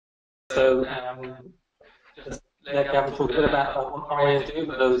So just let Gavin talk a bit about what Aurion do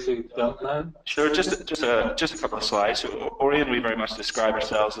for those who don't know. Sure, just a couple of slides. So Aurion, we very much describe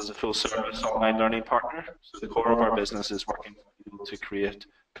ourselves as a full-service online learning partner. So the core of our business is working with people to create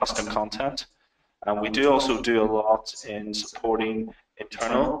custom content. And we do also do a lot in supporting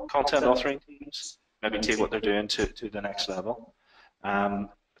internal content authoring teams, maybe take what they're doing to the next level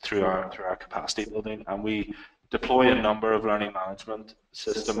through our capacity building. And we deploy a number of learning management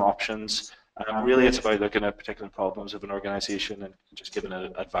system options. Really, it's about looking at particular problems of an organization and just giving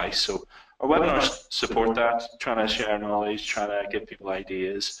it advice. So our webinars support that, trying to share knowledge, trying to give people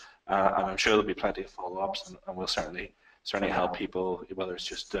ideas, and I'm sure there'll be plenty of follow-ups, and we'll certainly help people, whether it's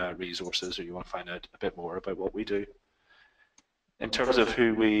just resources or you want to find out a bit more about what we do. In terms of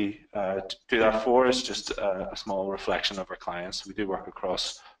who we do that for, is just a small reflection of our clients. We do work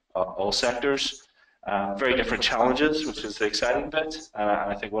across all sectors. Very different challenges, which is the exciting bit, and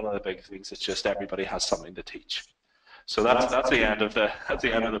I think one of the big things is just everybody has something to teach. So that's the end of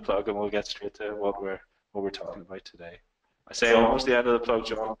the plug, and we'll get straight to what we're talking about today. I say almost the end of the plug,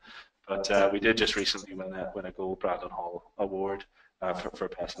 John, but we did just recently win a Gold Brandon Hall Award for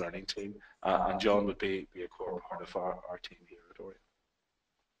Best Learning Team, and John would be a core part of our team here at Aurion.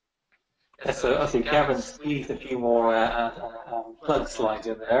 So I see Gavin squeezed a few more plug slides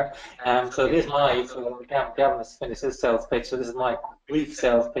in there. So here's Gavin has finished his sales pitch, so this is my brief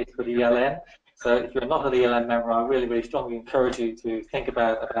sales pitch for the ELN. So if you're not an ELN member, I really, really strongly encourage you to think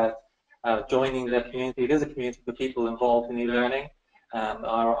about joining the community. It is a community for people involved in e-learning. We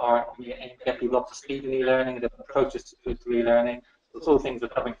aim to get people up to speed in e-learning, the approaches to e-learning. The sort of things we're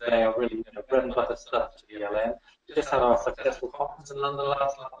covering today are really bread and butter stuff to the ELN. We just had our successful conference in London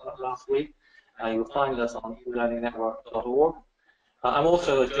last week. You'll find us on elearningnetwork.org. I'm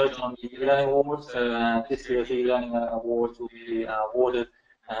also a judge on the eLearning Awards, so this year's eLearning Awards will be awarded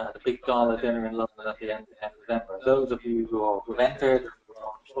at the big gala dinner in London at the end of November. Those of you who've entered, who are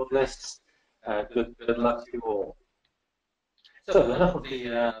on shortlists, good luck to you all. So enough of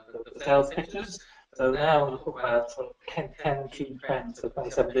the sales pitches. So now we'll talk about sort of 10 key trends for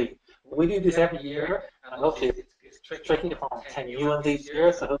 2017. We do this every year, and obviously it's tricky to find 10 new ones each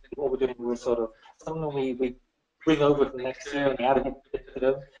year, so hopefully what we're doing is sort of, some of them we bring over from next year and add a bit to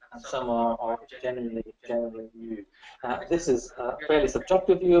them, and some are genuinely new. This is a fairly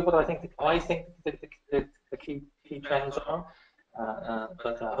subjective view of what I think the key trends are,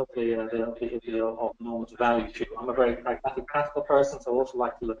 but hopefully they'll be of enormous value to you. I'm a very pragmatic, practical person, so I also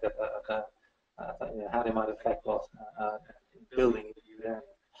like to look at how they might affect us building e-learning.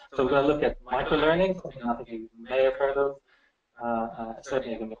 So we're going to look at micro-learning, something I think you may have heard of,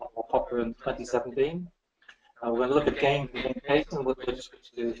 certainly going to be more popular in 2017. We're going to look at gamification, which is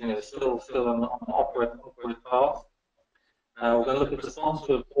still on the upward path. We're going to look at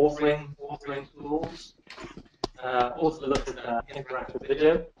responsive authoring tools. Also look at interactive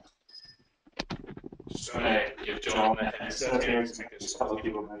video. Just going to give John a headset here to make this other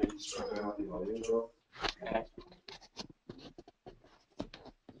people maybe struggling with the audio as well. Okay.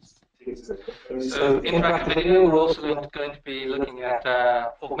 So interactive video, we're also going to be looking at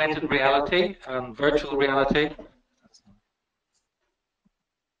augmented reality and virtual reality.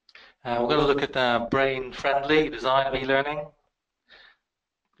 We're going to look at brain-friendly design of e-learning,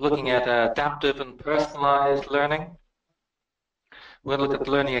 looking at adaptive and personalized learning. We're going to look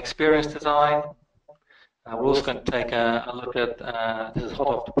at learning experience design. We're also going to take a look at, this is hot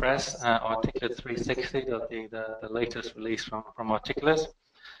off the press, Articulate 360, the latest release from Articulate.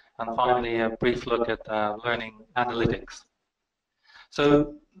 And finally, a brief look at learning analytics.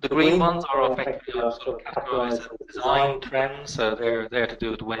 So the green ones are effectively sort of categorized as design trends, so they're there to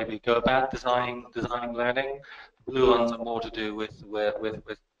do with the way we go about designing learning. The blue ones are more to do with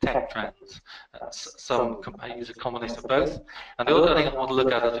tech trends. Some use a combination of both. And the other thing I want to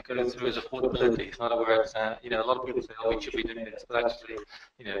look at as we go through is affordability. In other words, a lot of people say, "Oh, we should be doing this," but actually,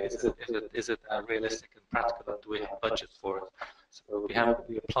 is it realistic and practical, and do we have budgets for it? So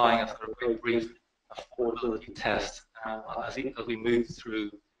we're applying a sort of very brief affordability test as we move through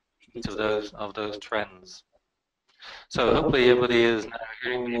each of those trends. So hopefully everybody is now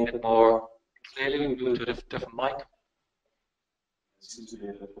hearing me a bit more clearly. We move to a different mic. Seems to be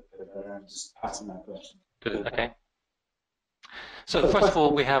a little bit better. Just passing that question. Good. Okay. So first of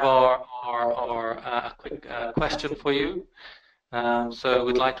all, we have our quick question for you. So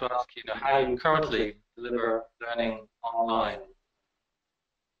we'd like to ask you, how you currently deliver learning online.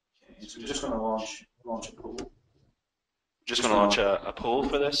 Okay, so we're just going to launch a poll. We're just going to launch a poll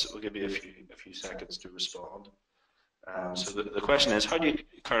for this. We'll give you a few seconds to respond. So the question is, how do you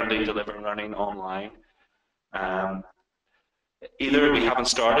currently deliver learning online? Either we haven't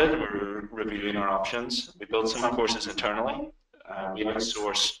started, we're reviewing our options, we build some courses internally, we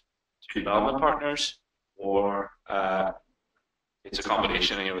outsource to development partners, or it's a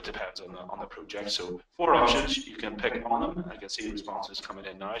combination, and it depends on the project. So 4 options, you can pick on them. I can see responses coming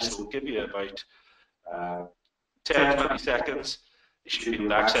in now, so we'll give you about 10, 20 seconds. You should be able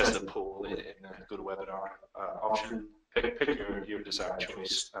to access the poll in the GoToWebinar option. Pick your desired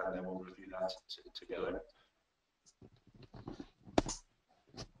choice, and then we'll review that together.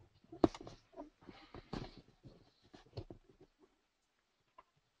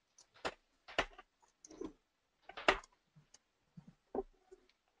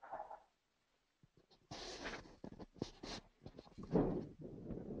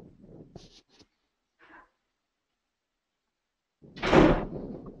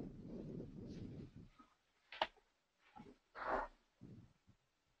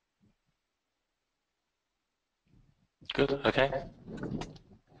 Good, okay.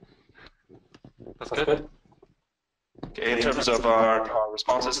 That's good. Okay, in terms of our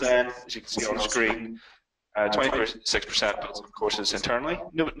responses then, as you can see on the screen, 26% built some courses internally.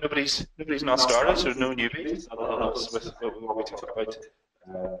 Nobody's not started, so no newbies. That'll help us with what we talk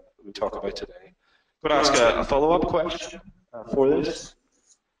about today. I'm going to ask a follow-up question for this.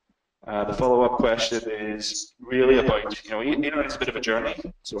 The follow-up question is really about, eLearning is a bit of a journey.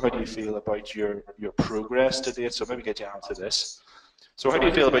 So how do you feel about your progress to date? So maybe get you onto this. So how do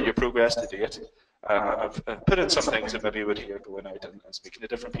you feel about your progress to date? I've put in some things that maybe you would hear going out and speaking to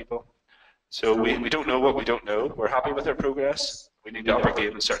different people. So we don't know what we don't know. We're happy with our progress. We need to up our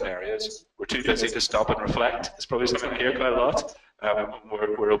game in certain areas. We're too busy to stop and reflect. It's probably something I hear quite a lot.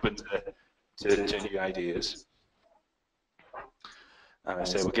 We're open to new ideas. And I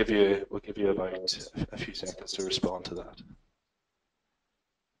say we'll give you about a few seconds to respond to that.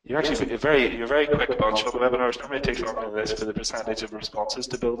 You're actually you're a very quick bunch on webinars. Normally it takes longer than this for the percentage of responses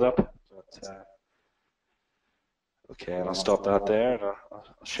to build up. But, okay, and I'll stop that there, and I'll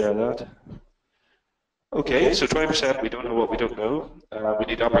share that. Okay, so 20% we don't know what we don't know. We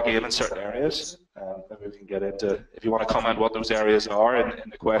need to up our game in certain areas. Maybe we can get into, if you want to comment what those areas are in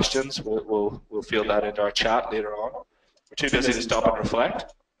the questions, we'll field that into our chat later on. We're too busy to stop and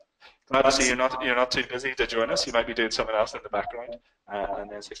reflect. Glad to see you're not too busy to join us. You might be doing something else in the background. And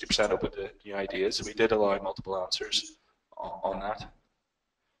then 60% open to new ideas. So we did allow multiple answers on that.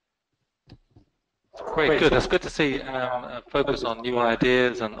 Great, good. That's good to see focus on new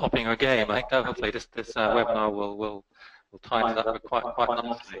ideas and upping our game. I think hopefully this webinar will tie into that quite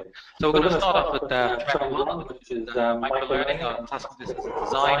nicely. So we're going to start off with trend 1, which is microlearning. I'll classify this as a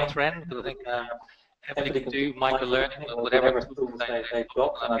design trend, because I think everybody can do microlearning with whatever tools they've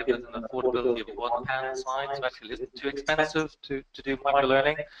got, and that gives them an affordability of £1 sign, so actually it isn't too expensive to do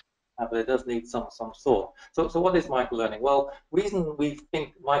microlearning. But it does need some thought. So what is microlearning? Well, the reason we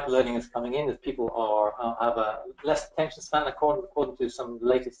think microlearning is coming in is people have a less attention span, according to some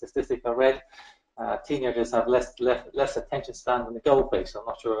latest statistics I read. Teenagers have less attention span than the goldfish. I'm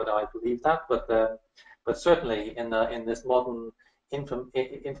not sure whether I believe that, but certainly in this modern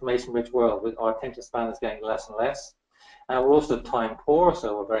information-rich world, our attention span is getting less and less. We're also time poor,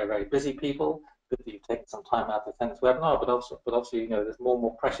 so we're very, very busy people. Good that you've taken some time out to attend this webinar, but also there's more and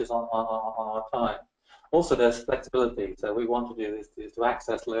more pressures on our time. Also, there's flexibility. So what we want to do is to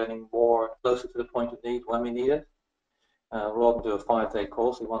access learning more closer to the point of need when we need it. Rather than do a 5-day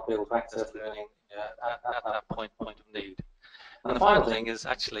course, we want to be able to access learning at that point of need. And the final thing is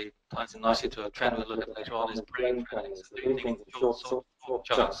actually ties in nicely to a trend we'll look at later on, is brain training. So doing things in short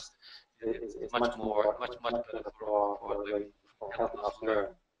chunks is much better for helping us learn.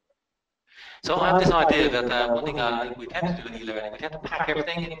 So I have this idea that one thing I think we tend to do in e-learning, we tend to pack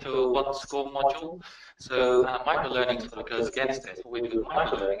everything into one score module. So microlearning sort of goes against this. What we do with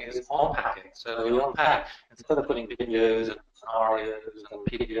microlearning is unpacking. So we unpack, instead of putting videos and scenarios and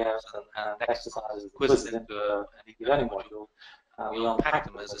PDFs and exercises and quizzes into an e-learning module, we unpack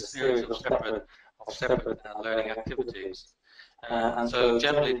them as a series of separate learning activities. And so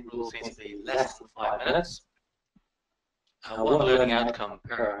generally the rule seems to be less than 5 minutes, one learning outcome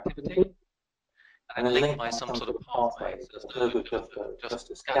per activity, and then linked by some sort of pathway. So it's no good just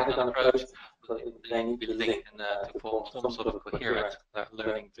a scattergun approach, but they need to be linked to form some sort of coherent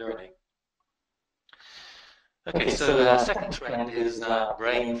learning journey. Okay, so the second trend is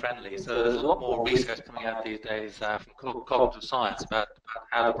brain friendly. So there's a lot more research coming out these days from cognitive science about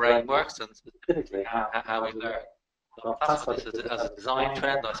how the brain works and specifically how we learn. So I'll classify this as a design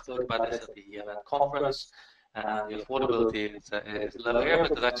trend. I spoke about this at the conference. And the affordability is low here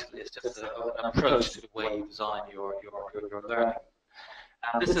because actually it's just an approach to the way you design your learning.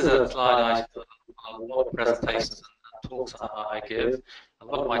 And this is a slide I put on a lot of presentations talks I give, a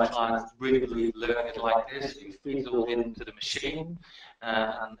lot of my clients really believe learning is like this. You feed it all into the machine,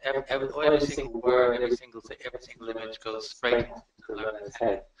 and every single word, every single image goes straight into the learner's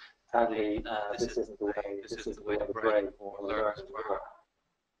head. Sadly, this isn't the way the brain or learners work.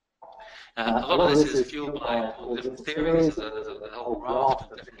 A lot of this is fueled by all different theories. There's a whole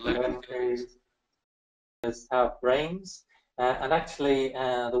raft of different learning theories. Have brains, and actually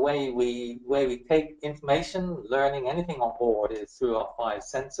the way we take information, learning anything on board is through our 5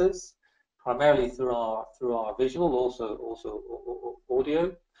 senses, primarily through our visual, also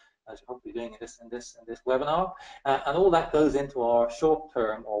audio, as you hope you're doing in this webinar, and all that goes into our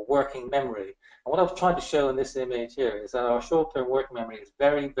short-term or working memory. And what I've tried to show in this image here is that our short-term working memory is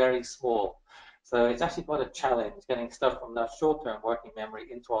very, very small. So it's actually quite a challenge getting stuff from that short-term working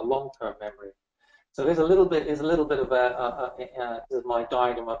memory into our long-term memory. So there's a little bit of this is my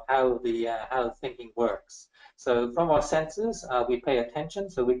diagram of how thinking works. So from our senses, we pay attention,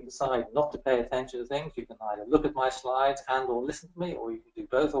 so we can decide not to pay attention to things. You can either look at my slides and or listen to me, or you can do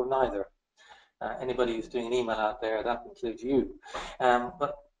both or neither. Anybody who's doing an email out there, that includes you.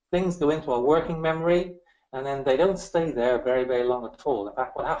 But things go into our working memory, and then they don't stay there very, very long at all. In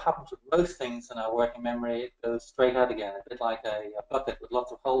fact, what happens with most things in our working memory, it goes straight out again, a bit like a bucket with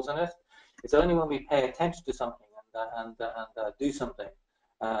lots of holes in it. It's only when we pay attention to something and do something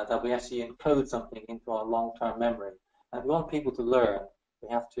that we actually encode something into our long-term memory. And if we want people to learn, we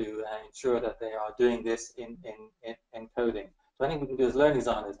have to ensure that they are doing this in encoding. So anything we can do as learning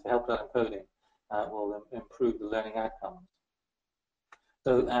designers to help that encoding will improve the learning outcomes.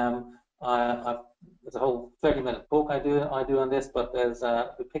 So there's a whole 30-minute talk I do on this, but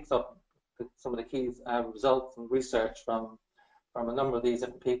it picks up some of the key results and research from a number of these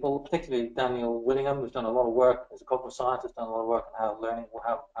different people, particularly Daniel Willingham, who's done a lot of work as a corporate scientist, done a lot of work on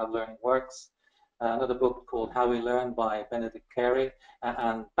how learning works. Another book called How We Learn by Benedict Carey,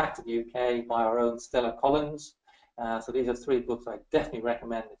 and Back to the UK by our own Stella Collins. So these are 3 books I definitely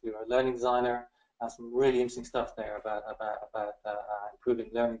recommend if you're a learning designer. Some really interesting stuff there about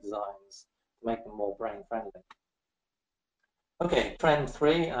improving learning designs to make them more brain friendly. Okay, trend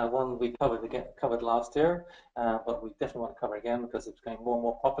 3, one we covered last year, but we definitely want to cover again because it's becoming more and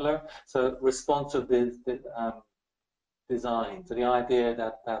more popular. So responsive design. So the idea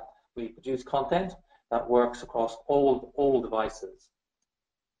that we produce content that works across all devices,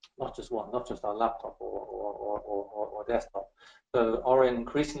 not just one, not just our laptop or desktop. So Aurion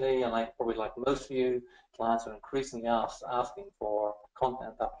increasingly, and probably like most of you, clients are increasingly asking for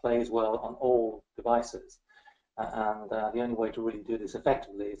content that plays well on all devices. And the only way to really do this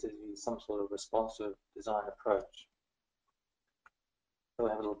effectively is to use some sort of responsive design approach. So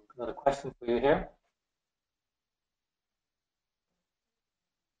I have another question for you here.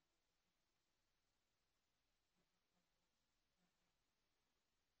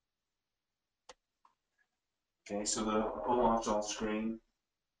 Okay, so the poll launch on screen.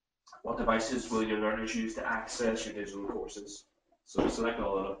 What devices will your learners use to access your digital courses? So select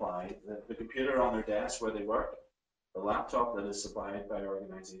all that apply. The computer on their desk where they work, the laptop that is supplied by our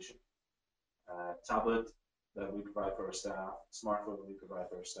organization, tablet that we provide for our staff, smartphone that we provide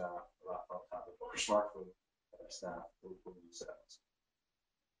for our staff, laptop, tablet, or smartphone that our staff will use themselves.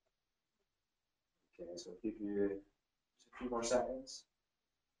 Okay, so I'll give you just a few more seconds.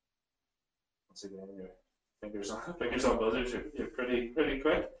 Once again, your fingers on buzzers, you're pretty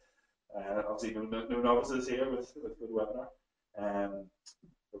quick. Obviously, no novices here with good webinar.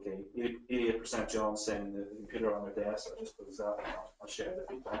 Okay, 88% John saying the computer on their desk. I'll just close that. I'll share the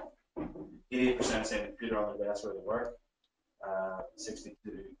feedback. 88% saying the computer on their desk where they work. 62%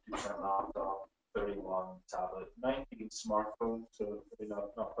 laptop, 31 tablet, 19 smartphone, so maybe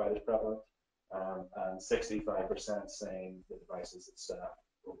not quite as prevalent, and 65% saying the devices that staff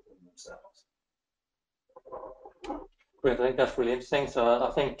open themselves. Great, I think that's really interesting. So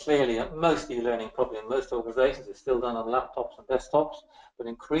I think clearly most e-learning, probably in most organizations, is still done on laptops and desktops, but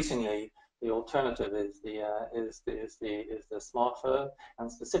increasingly the alternative is the smartphone,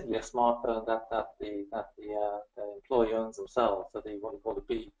 and specifically a smartphone that the employee owns themselves. So what we call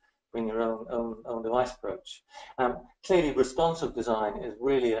the bring your own device approach. Clearly, responsive design is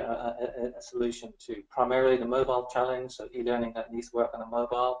really a solution to primarily the mobile challenge. So e-learning that needs to work on a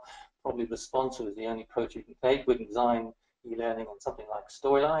mobile. Probably responsive is the only approach you can take. We can design e-learning on something like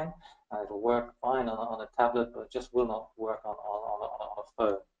Storyline, and it'll work fine on a tablet, but it just will not work on a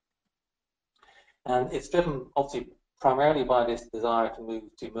phone. And it's driven, obviously, primarily by this desire to move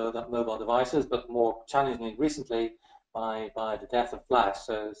to mobile devices, but more challengingly recently by the death of Flash.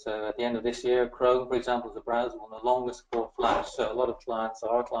 So at the end of this year, Chrome, for example, as a browser will no longer support Flash. So a lot of clients,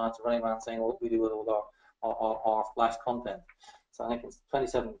 our clients, are running around saying, "What do we do with all or Flash content. So I think it's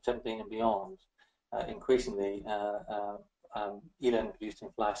 2017 and beyond, increasingly e-learning produced in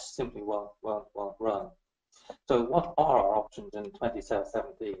Flash simply won't run. So what are our options in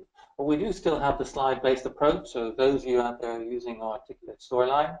 2017? Well, we do still have the slide-based approach. So those of you out there using our articulate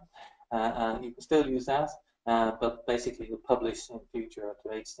storyline, you can still use that. But basically, you'll publish in future to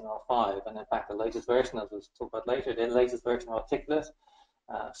HTML5, and in fact, the latest version, as we'll talk about later, the latest version of Articulate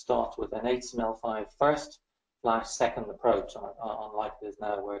starts with an HTML5 first, Flash second approach, unlike it is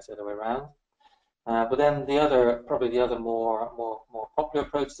now, where it's the other way around. But then probably the other more popular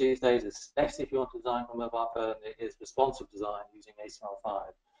approach these days, especially if you want to design for mobile phone, is responsive design using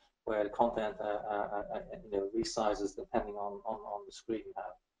HTML5, where the content resizes depending on the screen you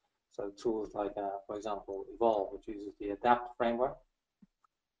have. So tools like, for example, Evolve, which uses the Adapt framework.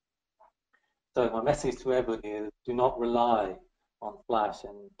 So my message to everybody is, do not rely on Flash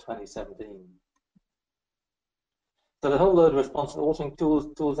in 2017. So the whole load of responsive authoring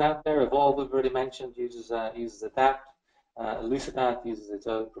tools out there. Evolve, we've already mentioned, uses Adapt. Elucidate uses its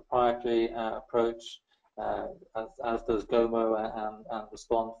own proprietary approach, as does Gomo and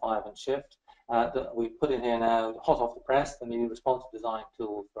Respond 5 and Shift. We put in here now, hot off the press, the new responsive design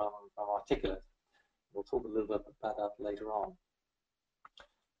tool from Articulate. We'll talk a little bit about that later on.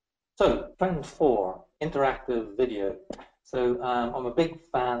 So, trend 4, interactive video. So I'm a big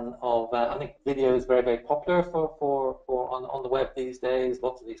fan of, I think video is very, very popular on the web these days.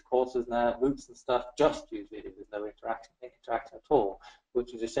 Lots of these courses now, MOOCs and stuff, just use video. There's no interaction at all,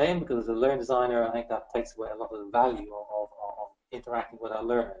 which is a shame, because as a learning designer, I think that takes away a lot of the value of interacting with our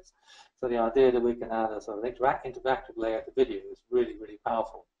learners. So the idea that we can add a sort of interactive layer to video is really, really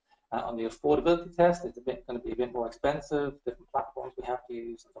powerful. On the affordability test, it's going to be a bit more expensive. Different platforms we have to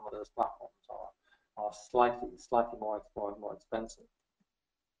use, and some of those platforms are slightly more expensive.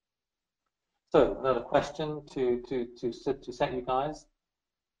 So another question to set you guys.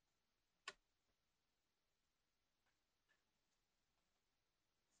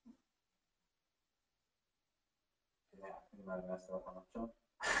 Yeah, you might have messed up on that, John.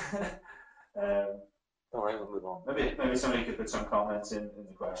 All right, we'll move on. Maybe somebody could put some comments in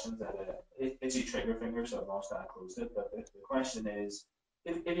the questions. Itchy trigger finger, so I've lost that and closed it. But the question is,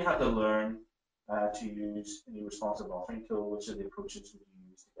 if you had to learn to use a new responsive authoring tool, which of the approaches would you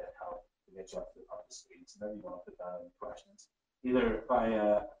use to get help to get you up to speed? So maybe you want to put that in the questions. Either buy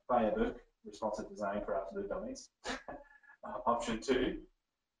a book, Responsive Design for Absolute Dummies. Option 2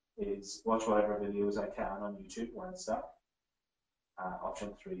 is watch whatever videos I can on YouTube when stuck.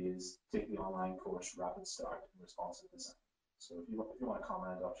 Option 3 is take the online course Rapid Start in Responsive Design. So if you want to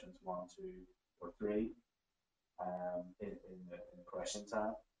comment options 1, 2, or 3 in the question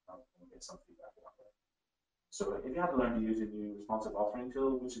tab, we'll get some feedback about that. So if you had to learn to use a new responsive authoring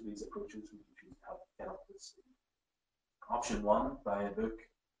tool, which of these approaches would you choose to help get up to speed? Option 1, buy a book,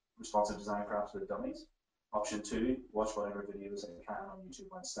 Responsive Design for Absolute Dummies. Option 2, watch whatever videos I can on YouTube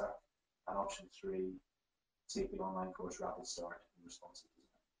when stuck. And option 3, take the online course Rapid Start in Responsive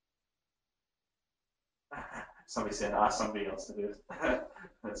Design. Somebody said, ask somebody else to do it.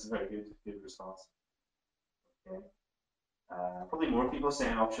 That's a very good response. Okay. Probably more people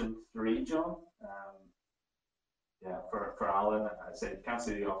saying option 3, John. Yeah, for Alan, I said you can't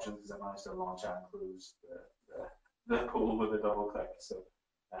see the options because I managed to launch and close the poll with a double click. So,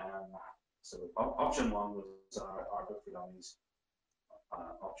 option 1 was our book for dummies.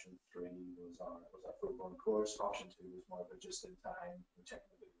 Option 3 was our full-blown course. Option 2 was more of a just-in-time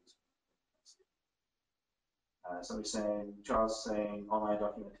checking the videos. Somebody saying, Charles saying online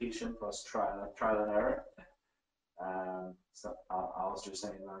documentation plus trial and error. So Alistair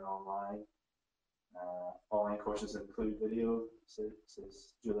saying learn online. Online courses include video,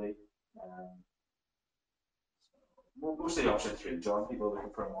 says Julie. So mostly option 3, John. People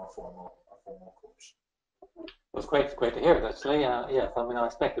looking for a more formal course. Well, it's great to hear it, actually. Yes, I mean, I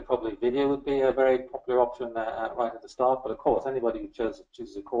expected probably video would be a very popular option right at the start, but of course, anybody who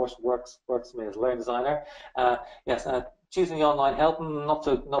chooses a course works for me as a learning designer. Yes, choosing the online help, not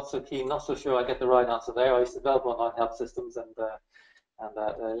so keen, not so sure I get the right answer there. I used to develop online help systems, and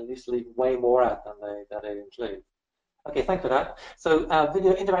they used to leave way more out than they include. Okay, thanks for that. So,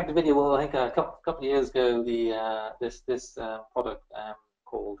 interactive video. Well, I think a couple of years ago, this product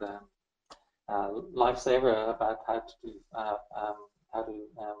called Lifesaver, about how to do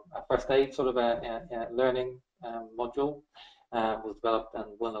a first aid sort of a learning module, was developed and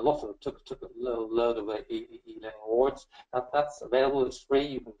won a lot of took a load of e-learning awards. That's available. It's free.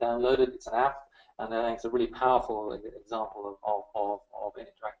 You can download it. It's an app. And I think it's a really powerful example of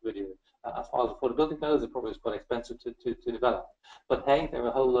interactive video. As far as affordability goes, it probably is quite expensive to develop. But hey, there are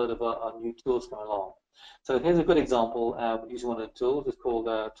a whole load of new tools coming along. So here's a good example using one of the tools. It's called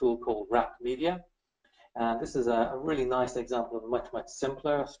a tool called Wrap Media. And this is a really nice example of a much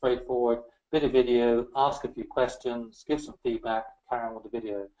simpler, straightforward bit of video, ask a few questions, give some feedback, carry on with the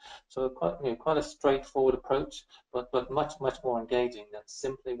video. So quite a straightforward approach, but much more engaging than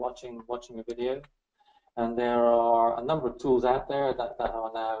simply watching a video. And there are a number of tools out there that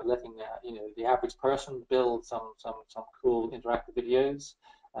are now letting the average person build some cool interactive videos.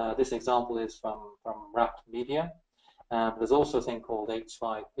 This example is from Wrapped Media. There's also a thing called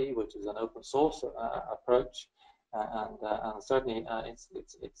H5P, which is an open source approach, and certainly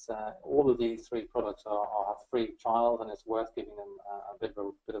it's all of these three products are free trials, and it's worth giving them a bit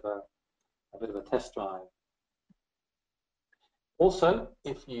of a test drive. Also,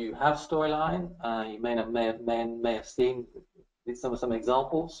 if you have Storyline, you may have seen some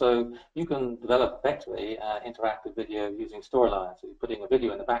examples. So you can develop effectively interactive video using Storyline. So you're putting a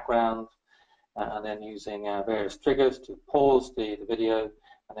video in the background, and then using various triggers to pause the video,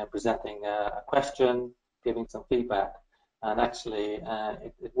 and then presenting a question, giving some feedback. And actually,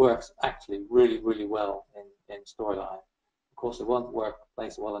 it works actually really well in Storyline. Of course, it won't work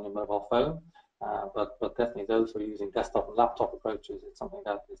place well on your mobile phone, but definitely those who are using desktop and laptop approaches, it's something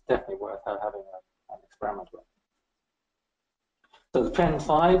that is definitely worth having an experiment with. So the trend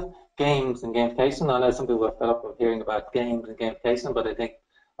 5, games and gamification. I know some people are fed up with hearing about games and gamification, but I think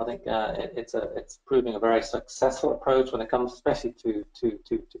it's proving a very successful approach when it comes, especially to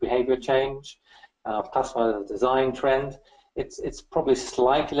behavior change. Classified as a design trend. It's probably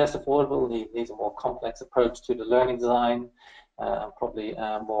slightly less affordable. It needs a more complex approach to the learning design. Probably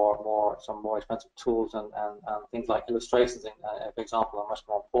some more expensive tools and things like illustrations, for example, are much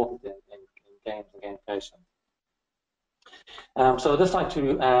more important in games and gamification. So I'd just like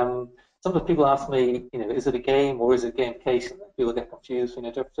to. Some of the people ask me, is it a game or is it gamification? People get confused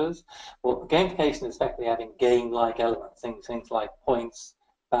between the differences. Well, gamification is effectively adding game-like elements, things like points,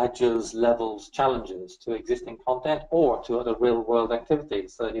 badges, levels, challenges to existing content or to other real-world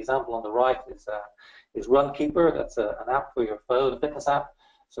activities. So the example on the right is Runkeeper. That's an app for your phone, a fitness app.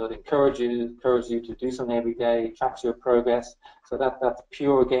 So it encourages you to do something every day, tracks your progress. So that's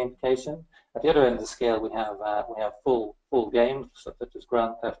pure gamification. At the other end of the scale, we have full games such as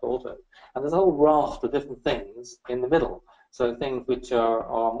Grand Theft Auto, and there's a whole raft of different things in the middle. So things which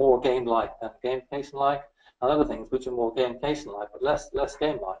are more game-like than gamification-like, and other things which are more gamification-like but less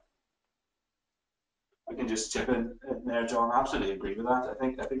game-like. I can just chip in there, John. Absolutely agree with that. I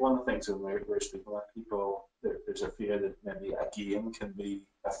think one of the things when we're speaking with people, there's a fear that maybe a game can be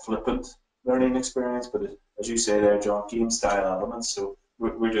a flippant learning experience, but as you say there, John, game-style elements. So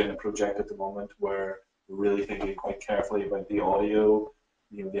we're doing a project at the moment where we're really thinking quite carefully about the audio,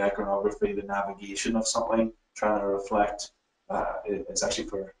 the iconography, the navigation of something, trying to reflect. It's actually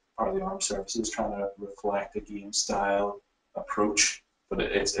for part of the armed services, trying to reflect a game-style approach. But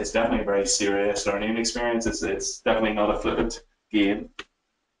it's definitely a very serious learning experience. It's definitely not a flippant game.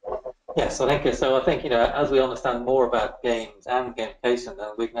 Yes, I think as we understand more about games and gamification,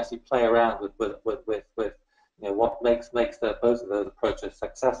 then we can actually play around with what makes both of those approaches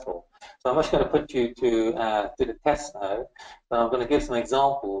successful. So I'm just going to put you to do the test now. So I'm going to give some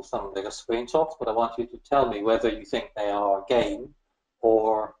examples, some bigger screenshots, but I want you to tell me whether you think they are game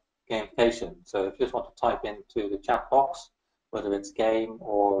or gamification. So if you just want to type into the chat box whether it's game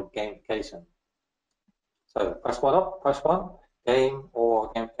or gamification. So press one up, press one, game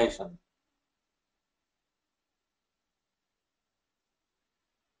or gamification.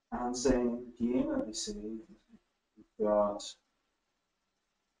 I'm saying game, let me see. We've got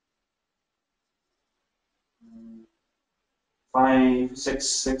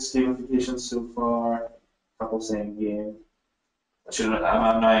 6 gamifications so far, a couple saying game.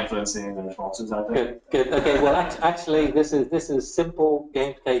 I'm not influencing the responses, aren't I? Good. Okay. Well, actually, this is simple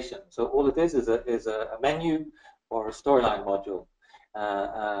gamification. So all it is a menu or a storyline module.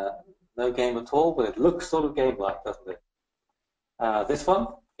 No game at all, but it looks sort of game-like, doesn't it? This one,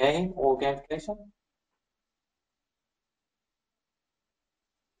 game or gamification?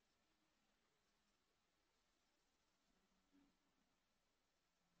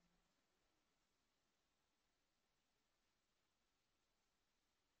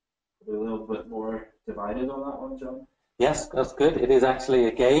 A little bit more divided on that one, John. Yes, that's good. It is actually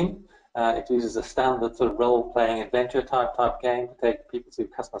a game. It uses a standard sort of role-playing adventure type game to take people through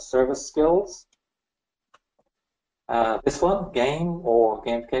customer service skills. This one, game or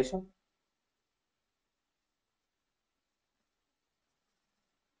gamification?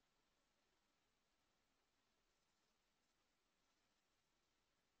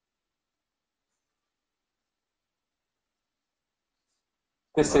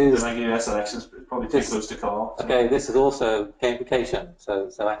 This is. I give you selections, probably too close to call. So. Okay, this is also gamification. So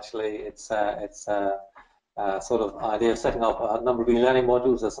actually, it's sort of idea of setting up a number of e-learning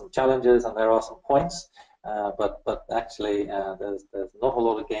modules. There's some challenges and there are some points, but actually there's not a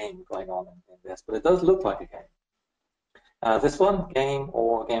lot of game going on in this, but it does look like a game. This one, game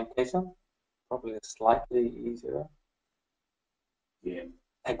or gamification, probably slightly easier. Game.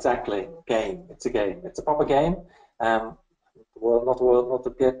 Exactly, game. It's a game. It's a proper game. Not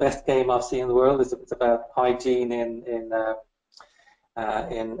the best game I've seen in the world. It's about hygiene in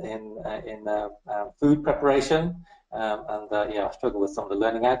food preparation, yeah, I struggle with some of the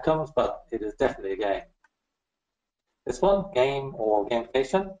learning outcomes, but it is definitely a game. This one, game or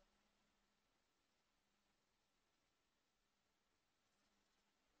gamification.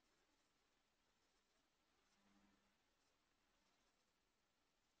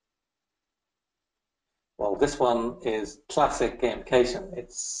 Well, this one is classic gamification.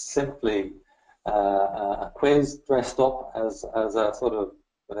 It's simply a quiz dressed up as a sort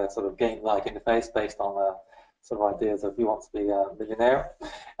of game-like interface based on sort of ideas of who wants to be a millionaire.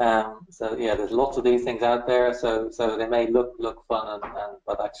 So yeah, there's lots of these things out there. So they may look fun,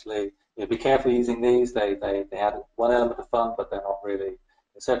 but actually, be careful using these. They add one element of fun, but they're not really.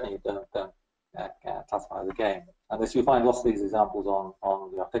 They certainly don't classify as a game. And this you find lots of these examples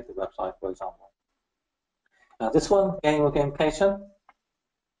on the Articulate website, for example. Now this one, game or gamification.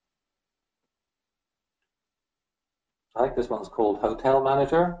 I think this one's called Hotel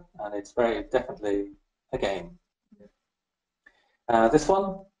Manager, and it's very definitely a game. This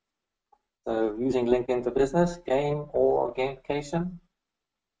one, so using LinkedIn for Business, game or gamification.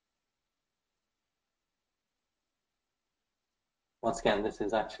 Once again, this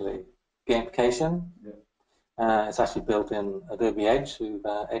is actually gamification. Yeah. It's actually built in Adobe Edge,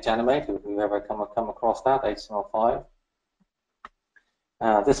 Edge Animate, if you've ever come across that, HTML5.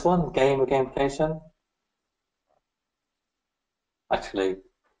 This one, game or gamification. Actually,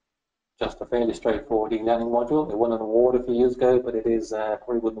 just a fairly straightforward e-learning module. It won an award a few years ago, but it is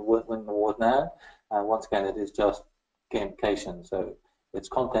probably wouldn't win an award now. Once again, it is just gamification. So it's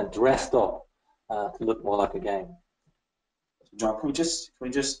content dressed up to look more like a game. John, can we just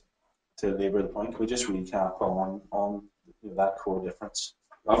to labour the point, can we just recap on that core difference?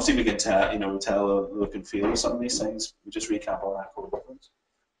 Obviously, we can tell the look and feel of some of these things. We just recap on that core difference.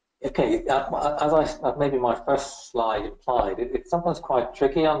 Okay, as maybe my first slide implied, it's sometimes quite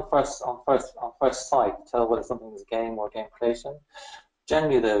tricky on first sight to tell whether something is a game or gamification.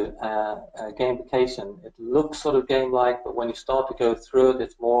 Generally, though, gamification, it looks sort of game-like, but when you start to go through it,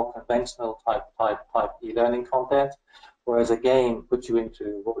 it's more conventional type e-learning content. Whereas a game puts you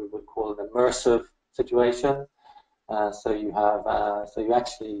into what we would call an immersive situation. So you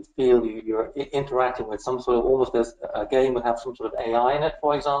actually feel you're interacting with some sort of, almost as a game would have some sort of AI in it,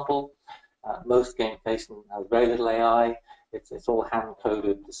 for example. Most gamification has very little AI. It's all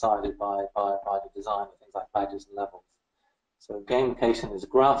hand-coded, decided by the designer, things like badges and levels. So gamification is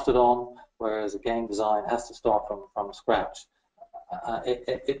grafted on, whereas a game design has to start from scratch.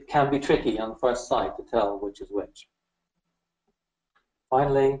 It can be tricky on first sight to tell which is which.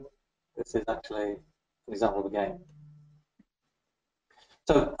 Finally, this is actually an example of a game.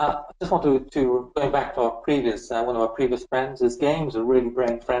 So I just want to going back to our previous, one of our previous trends, is games are really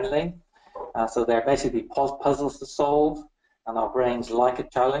brain friendly. So they're basically puzzles to solve, and our brains like a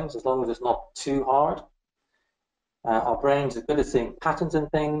challenge as long as it's not too hard. Our brains are good at seeing patterns in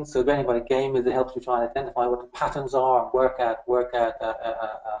things, so going by a game is it helps you try and identify what the patterns are and work out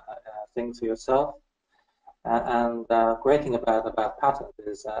things for yourself. And great thing about patterns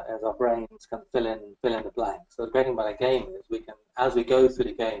is as our brains can fill in the blanks. So the great thing about a game is we can, as we go through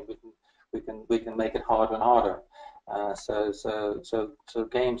the game, we can make it harder and harder. So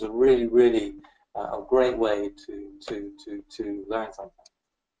games are really a great way to learn something.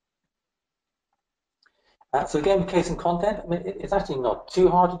 So gamification content, I mean, it's actually not too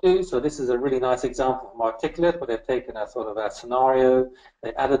hard to do. So this is a really nice example from Articulate, where they've taken a sort of a scenario,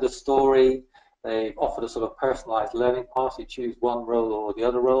 they've added a story, they've offered a sort of personalized learning path. You choose one role or the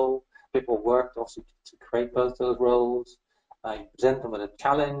other role. People worked also to create both those roles. You present them with a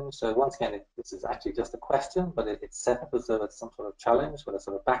challenge. So once again, this is actually just a question, but it's set up as though it's some sort of challenge with a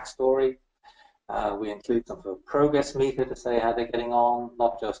sort of backstory. We include some sort of progress meter to say how they're getting on,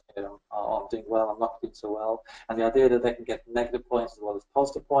 not just, oh, I'm doing well, I'm not doing so well. And the idea that they can get negative points as well as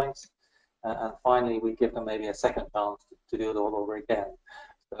positive points. And finally, we give them maybe a second chance to do it all over again.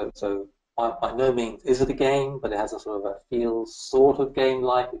 So by no means is it a game, but it has a sort of a feels sort of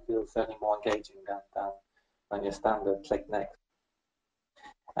game-like. It feels certainly more engaging than your standard click next.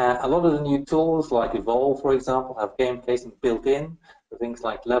 A lot of the new tools, like Evolve, for example, have gamification built in. So things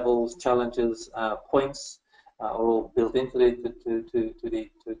like levels, challenges, points are all built into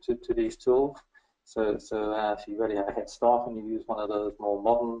these tools. So if you already have a head start and you use one of those more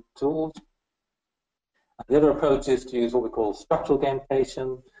modern tools. The other approach is to use what we call structural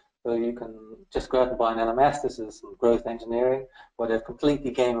gamification. So you can just go out and buy an LMS. This is some growth engineering, where they've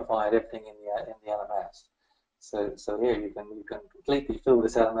completely gamified everything in the LMS. So here you can completely fill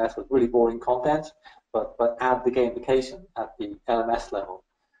this LMS with really boring content, but add the gamification at the LMS level.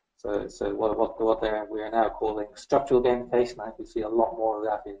 So what we are now calling structural gamification. I think we see a lot more of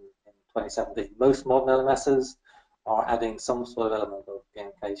that in 2017. Most modern LMSs are adding some sort of element of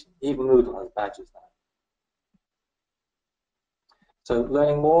gamification. Even Moodle has badges now. So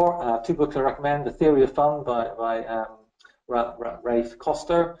learning more, two books I recommend: The Theory of Fun by Rafe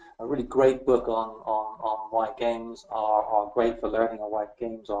Koster, a really great book on why games are great for learning and why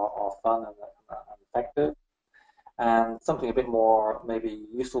games are fun and effective. And something a bit more maybe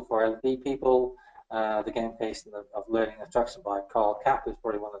useful for L&D people, The Gamification of Learning Instruction by Carl Kapp is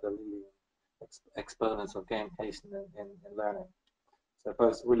probably one of the leading exponents of gamification in learning. So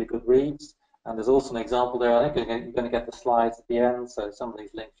both really good reads. And there's also an example there. I think you're going to get the slides at the end, so some of these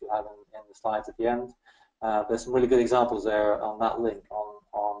links you have in the slides at the end. There's some really good examples there on that link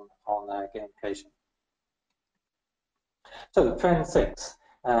on gamification. So trend 6,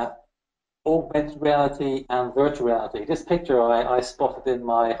 augmented reality and virtual reality. This picture I spotted in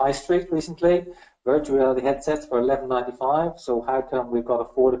my high street recently. Virtual reality headsets for $11.95. So how come we've got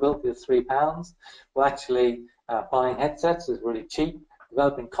affordability of £3? Well, actually, buying headsets is really cheap.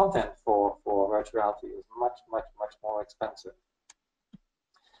 Developing content for virtual reality is much more expensive.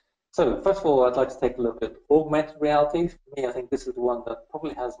 So first of all, I'd like to take a look at augmented reality. For me, I think this is the one that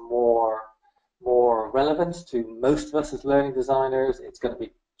probably has more relevance to most of us as learning designers. It's going to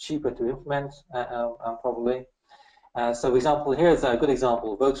be cheaper to implement, probably. So, for example, here's a good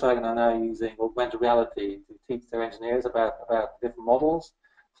example. Volkswagen are now using augmented reality to teach their engineers about different models.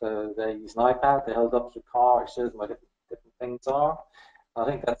 So they use an iPad, they hold up to the car, it shows them what different things are. I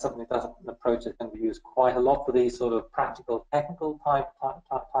think that's something that's an approach that can be used quite a lot for these sort of practical, technical type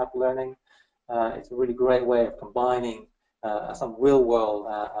learning. It's a really great way of combining some real world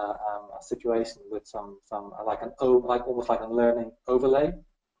situation with some almost like a learning overlay.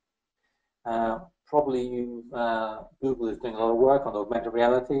 Probably Google is doing a lot of work on augmented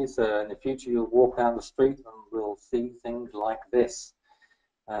reality. So in the future, you'll walk down the street and we'll see things like this.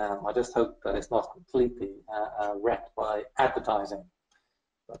 I just hope that it's not completely wrecked by advertising.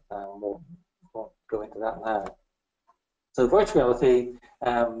 But we'll go into that now. So virtual reality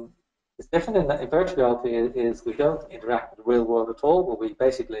is different in that virtual reality is we don't interact with the real world at all, but we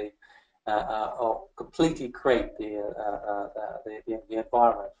basically completely create the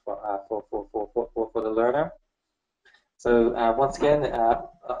environment for the learner. So once again, a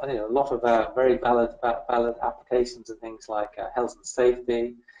lot of very valid applications of things like health and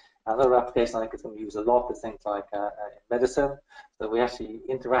safety. Another application I think is going to be used a lot is things like in medicine. So we actually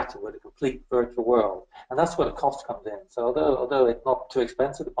interact with a complete virtual world, and that's where the cost comes in. So although it's not too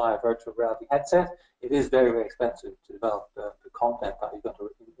expensive to buy a virtual reality headset, it is very expensive to develop the content that you're going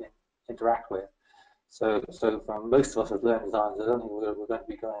to interact with. So for most of us as learning designers, I don't think we're going to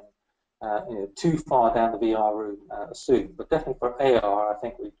be going too far down the VR route soon. But definitely for AR, I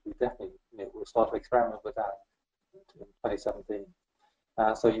think we definitely we'll start to experiment with that in 2017.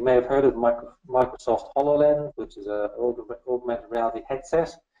 So you may have heard of Microsoft HoloLens, which is an augmented reality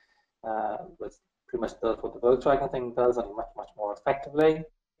headset, which pretty much does what the Volkswagen thing does, only much more effectively.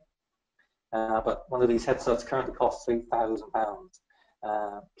 But one of these headsets currently costs £3,000.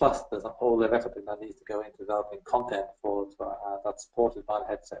 Plus, there's a whole lot of effort that needs to go into developing content that's supported by the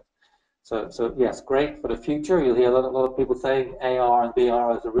headset. So yes, great for the future. You'll hear a lot of people saying AR and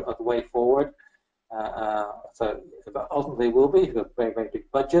VR is the way forward. So ultimately will be if you've got very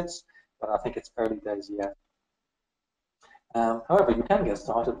big budgets, but I think it's early days yet. However, you can get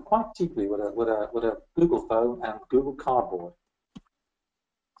started quite cheaply with a Google phone and Google Cardboard.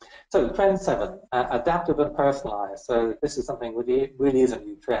 So trend 7, adaptive and personalized. So this is something that really is a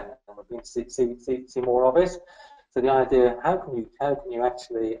new trend, and we're going to see more of it. So the idea, how can you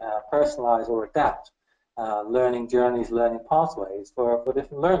actually personalize or adapt learning journeys, learning pathways for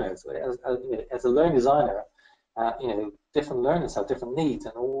different learners? As a learning designer, different learners have different needs,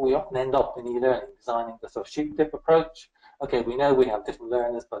 and we often end up in eLearning designing the sort of shoot-tip approach. Okay, we know we have different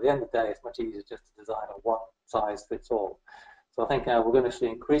learners, but at the end of the day, it's much easier just to design a one-size-fits-all. So I think we're going to see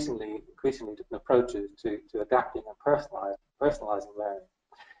increasingly different approaches to adapting and personalizing learning.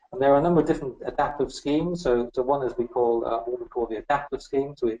 And there are a number of different adaptive schemes. So one is what we call the adaptive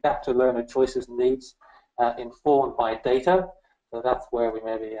scheme. So we adapt to learner choices and needs informed by data. So that's where we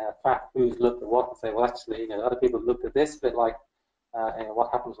maybe track who's looked at what and say, well, actually, other people looked at this, a bit like what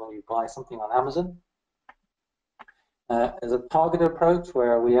happens when you buy something on Amazon. There's a targeted approach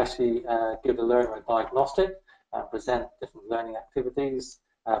where we actually give the learner a diagnostic and present different learning activities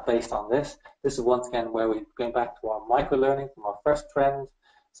based on this. This is once again where we're going back to our micro-learning from our first trend.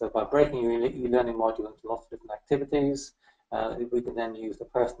 So by breaking your e-learning module into lots of different activities, we can then use the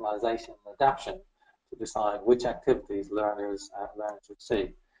personalization and adaptation to decide which activities learners should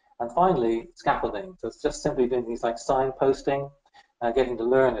see. And finally, scaffolding. So it's just simply doing things like signposting, getting the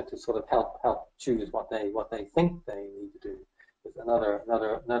learner to sort of help choose what they think they need to do. Is another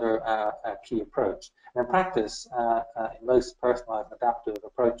key approach. And in practice, in most personalized adaptive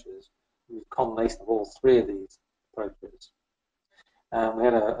approaches, we use a combination of all three of these approaches. We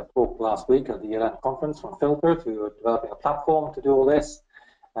had a talk last week at the eLearning conference from Filter, who are developing a platform to do all this,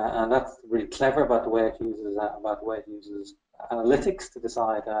 and that's really clever about the way it uses analytics to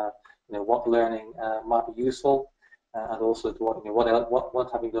decide what learning might be useful, and also to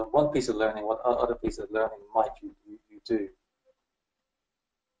what having done one piece of learning, what other piece of learning might you do.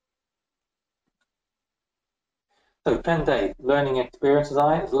 So trend 8, learning experience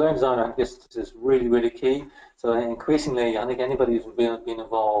design. As a learning designer, I guess this is really, really key. So increasingly, I think anybody who's been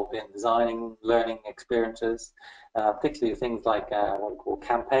involved in designing learning experiences, particularly things like what we call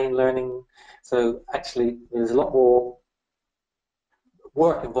campaign learning. So actually, there's a lot more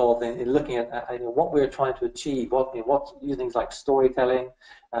work involved in looking at what we're trying to achieve, using things like storytelling,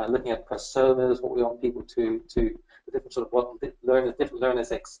 looking at personas, what we want people to different sort of what different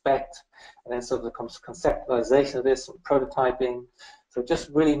learners expect, and then sort of the conceptualization of this, and prototyping. So just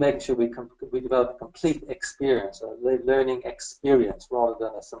really making sure we develop a complete experience, a learning experience, rather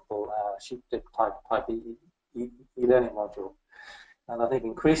than a simple sheet type e-learning module. And I think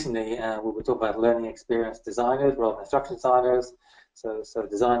increasingly we will talk about learning experience designers rather than instruction designers. So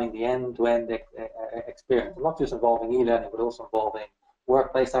designing the end-to-end experience, not just involving e-learning, but also involving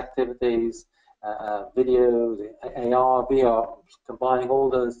workplace activities, videos, AR, VR, combining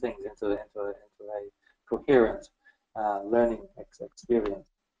all those things into a coherent learning experience.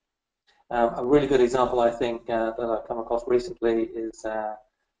 A really good example, I think, that I've come across recently is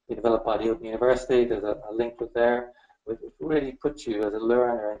developed by the Open University. There's a link with there, which really puts you as a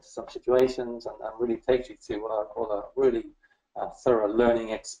learner into some situations and really takes you to what I call a really thorough learning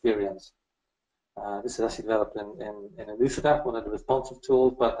experience. This is actually developed in Elucidate, one of the responsive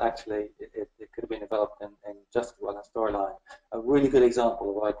tools, but actually it could have been developed in just as well in Storyline. A really good example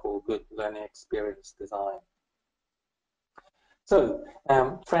of what I call good learning experience design. So,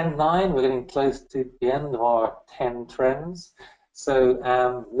 trend 9, we're getting close to the end of our 10 trends. So,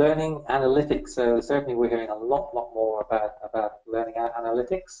 learning analytics. So certainly we're hearing a lot more about learning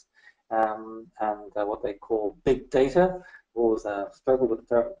analytics and what they call big data. We've always struggled with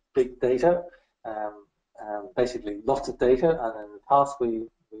the term big data. Basically lots of data, and in the past we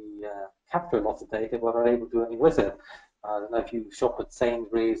capture lots of data but are able to do anything with it. I don't know if you shop at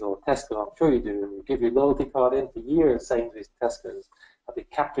Sainsbury's or Tesco, I'm sure you do, and you give your loyalty card in for years. Sainsbury's and Tesco's have been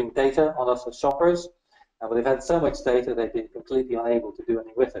capturing data on us as shoppers, but they've had so much data they've been completely unable to do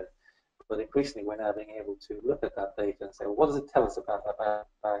anything with it. But increasingly we're now being able to look at that data and say, well, what does it tell us about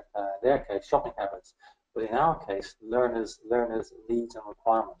their case, shopping habits? But in our case, learners' needs and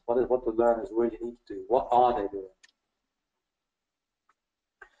requirements. What do learners really need to do? What are they doing?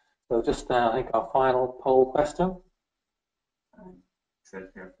 So just I think our final poll question.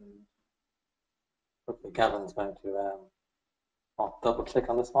 Hopefully Gavin's going to double click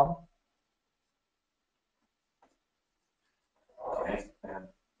on this one. Okay,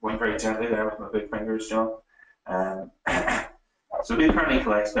 going very gently there with my big fingers, John. So we currently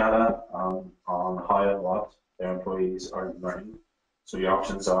collect data on how and what their employees are learning. So the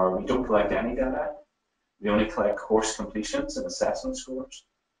options are: we don't collect any data, we only collect course completions and assessment scores,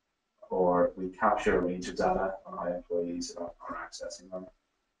 or we capture a range of data on how employees are accessing them.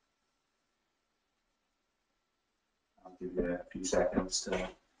 I'll give you a few seconds to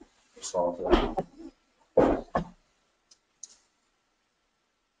respond to that.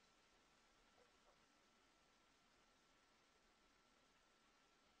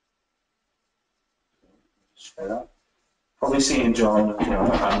 Probably seeing John,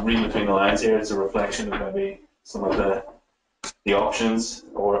 I'm reading between the lines here, it's a reflection of maybe some of the options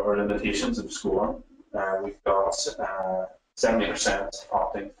or limitations of score. We've got 70%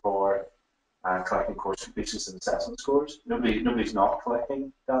 opting for collecting course completions and assessment scores. Nobody's not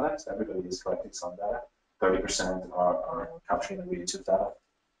collecting data, so everybody is collecting some data. 30% are capturing a range of data.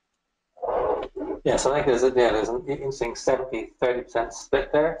 Yes, I think there's an interesting 70-30%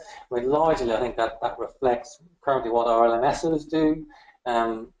 split there. I mean, largely, I think that reflects currently what our LMSs do.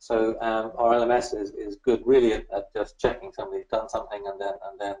 Our LMS is good really at just checking somebody's done something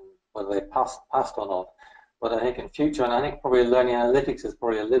and then whether they passed or not. But I think in future, and I think probably learning analytics is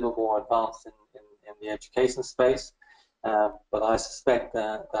probably a little more advanced in the education space. But I suspect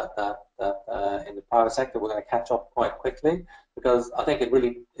that in the private sector we're going to catch up quite quickly, because I think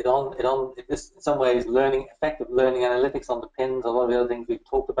in some ways effective learning analytics underpins a lot of the other things we've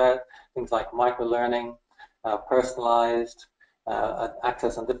talked about, things like micro learning, personalized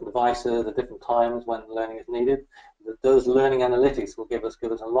access on different devices at different times when learning is needed. Those learning analytics will give us a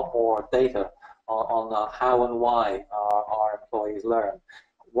lot more data on how and why our employees learn.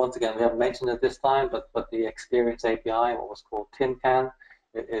 Once again, we haven't mentioned it this time, but the Experience API, what was called TinCan,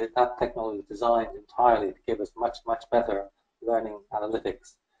 that technology is designed entirely to give us much better learning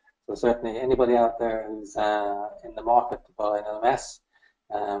analytics. So certainly anybody out there who's in the market to buy an LMS,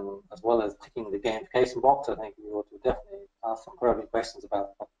 as well as ticking the gamification box, I think you ought to definitely ask some probing questions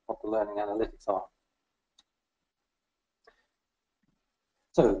about what the learning analytics are.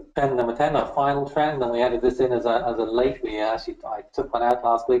 So trend number 10, our final trend, and we added this in as a late. I took one out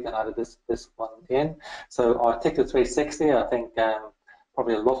last week and added this one in. So our Articulate 360, I think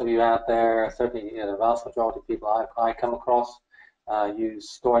probably a lot of you out there, certainly the vast majority of people I come across,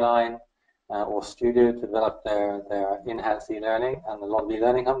 use Storyline or Studio to develop their in-house e-learning, and a lot of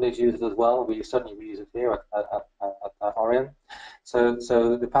e-learning companies use it as well. We certainly use it here at Aurion. So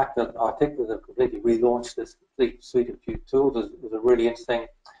the fact that Articulate have completely relaunched this complete suite of tools is a really interesting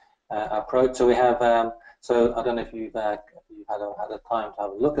approach. So we have, so I don't know if you've had a time to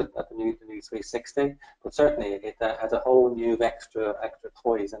have a look at the new 360, but certainly it has a whole new extra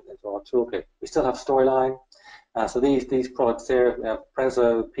toys into our toolkit. We still have Storyline. So these products here,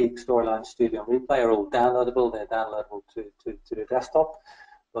 Prezzo, Peak, Storyline, Studio, and Replay are all downloadable. They're downloadable to the desktop.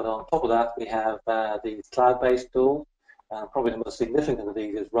 But on top of that, we have these cloud-based tools. Probably the most significant of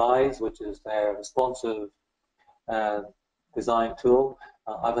these is Rise, which is their responsive design tool.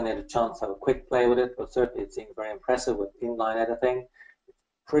 I've only had a chance to have a quick play with it, but certainly it seems very impressive with inline editing. It's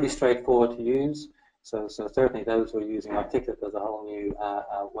pretty straightforward to use. So certainly those who are using Articulate, there's a whole new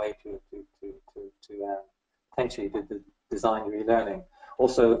way to potentially design your e-learning.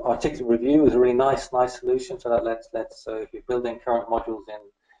 Also, Articulate Review is a really nice solution. So that so if you're building current modules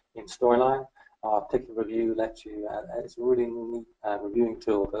in Storyline, Articulate Review lets you. It's a really neat reviewing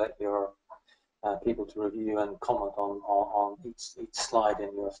tool to let your people to review and comment on each slide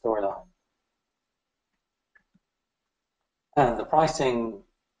in your Storyline. And the pricing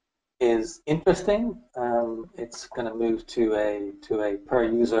is interesting. It's going to move to a per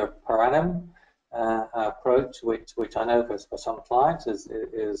user per annum approach, which I know for some clients is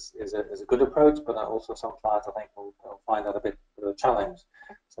a good approach, but also some clients I think will find that a bit of a challenge.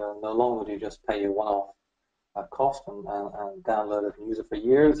 So no longer do you just pay your one-off cost and download it and use it for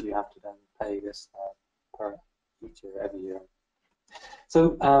years. You have to then pay this per each year, every year.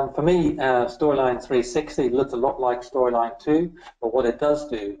 So for me, Storyline 360 looks a lot like Storyline 2, but what it does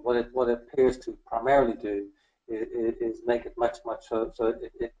do, what it appears to primarily do, is make it much so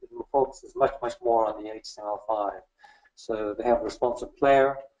it focuses much more on the HTML5. So they have a responsive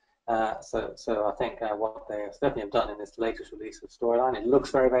player. So I think what they certainly have done in this latest release of Storyline, it looks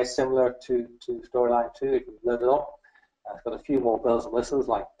very similar to Storyline 2 if you load it up. It's got a few more bells and whistles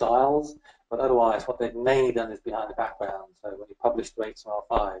like dials, but otherwise what they've mainly done is behind the background. So when you publish to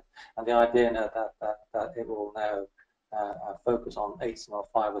HTML5, and the idea now that it will now focus on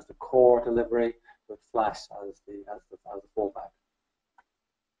HTML5 as the core delivery, with Flash as the fallback.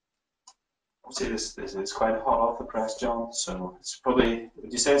 Obviously, this is quite hot off the press, John. So it's probably,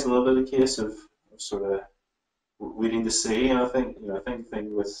 would you say it's a little bit a case of sort of waiting to see? And I think the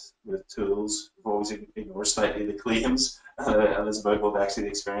thing with tools, we've always ignored slightly the claims, and it's about what actually the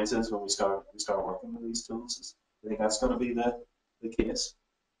experience is when we start working with these tools. I think that's going to be the case.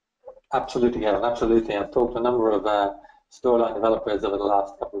 Absolutely, yeah, absolutely. I've talked to a number of Storyline developers over the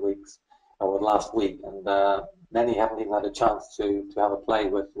last couple of weeks, or last week, and many haven't even had a chance to have a play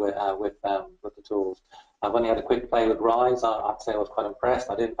with the tools. I've only had a quick play with Rise. I'd say I was quite impressed.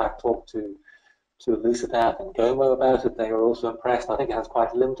 I did in fact talk to Lucidat and Gomo about it. They were also impressed. I think it has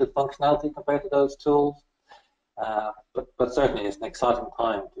quite limited functionality compared to those tools, but certainly it's an exciting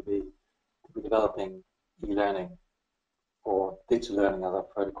time to be developing e-learning, or digital learning as I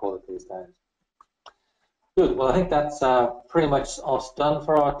prefer to call it these days. Good. Well, I think that's pretty much us done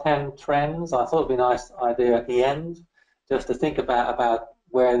for our 10 trends. I thought it'd be a nice idea at the end just to think about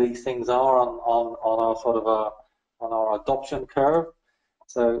where these things are on our sort of on our adoption curve.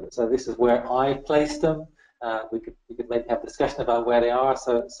 So this is where I placed them. We could maybe have a discussion about where they are.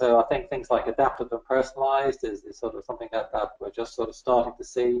 So I think things like adaptive and personalized is sort of something that we're just sort of starting to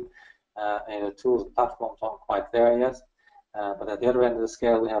see. Tools and platforms aren't quite there yet. But at the other end of the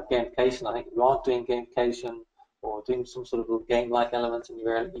scale, we have gamification. I think if you aren't doing gamification or doing some sort of game-like elements in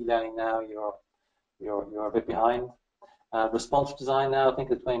your e-learning now, you're a bit behind. Responsive design now, I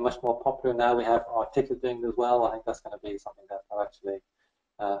think, is becoming much more popular. Now we have articulate doing it as well. I think that's going to be something that actually,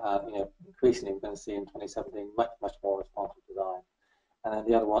 increasingly we're going to see in 2017 much more responsive design. And then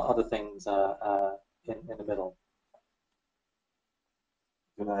the other things in the middle.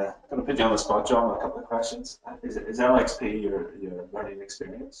 I'm going to put you on the spot, John, with a couple of questions. Is LXP your learning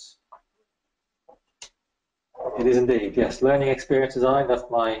experience? It is indeed, yes. Learning experience design. That's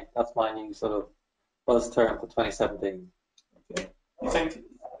my new sort of buzz term for 2017. Okay. You think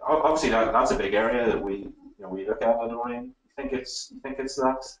obviously that's a big area that we look at Aurion. You think it's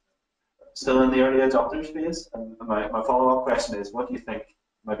that still in the early adopter phase? And my follow-up question is, what do you think,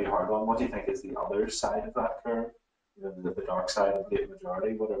 maybe a hard one, what do you think is the other side of that curve? The dark side of the late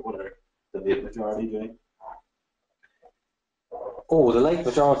majority. What are the late majority doing? Oh, the late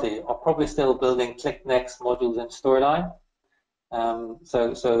majority are probably still building click next modules in Storyline.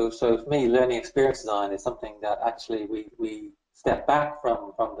 So for me, learning experience design is something that actually we step back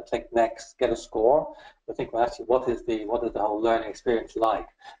from the click next, get a score. I think actually what is the whole learning experience like?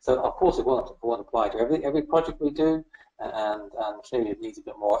 So of course it won't apply to every project we do, and clearly it needs a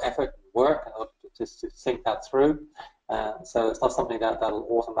bit more effort and work in order to think that through. So it's not something that'll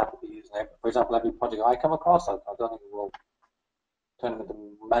automatically be used. For example, every project I come across, I don't think it will turn them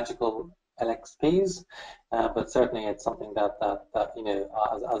into magical LXPs, but certainly it's something that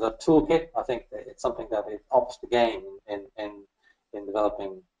as a toolkit, I think it's something that it ups the game in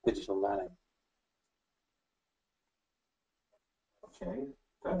developing digital learning. Okay.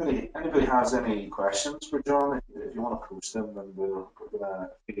 If anybody has any questions for John, if you want to post them, then we're going to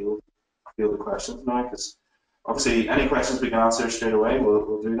field the questions now, because obviously any questions we can answer straight away,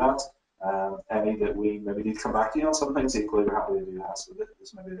 we'll do that. Any that we maybe need to come back to you on, some things equally we're happy to do that. So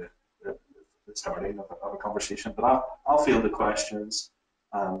this may be the starting of a conversation, but I'll field the questions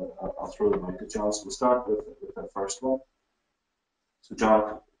and I'll throw them out to John. So we'll start with the first one. So John,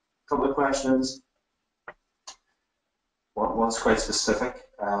 a couple of questions. One's quite specific.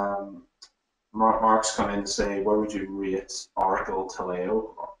 Mark's come in to say, where would you rate Oracle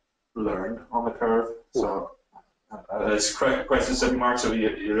Taleo Learn on the curve? So it's quite specific, Mark. So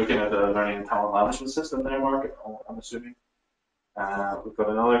you're looking at a learning and talent management system there, Mark, I'm assuming. We've got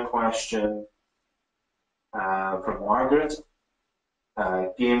another question from Margaret.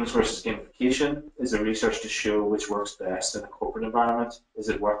 Games versus gamification. Is there research to show which works best in a corporate environment? Is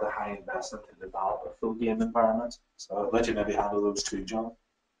it worth a high investment to develop a full game environment? So I'll let you maybe handle those two, John.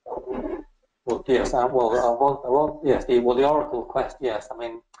 Well, yes. Yes. The Oracle question. Yes. I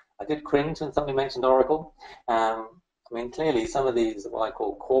mean, I did cringe when somebody mentioned Oracle. I mean, clearly some of these what I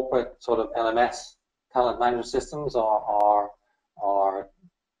call corporate sort of LMS talent management systems are for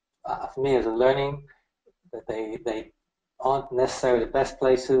me as a learning that they aren't necessarily the best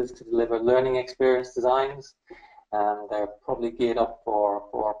places to deliver learning experience designs. They're probably geared up for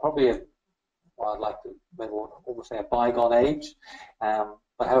probably I'd like to maybe almost say a bygone age.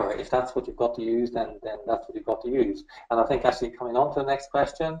 But however, if that's what you've got to use, then that's what you've got to use. And I think actually coming on to the next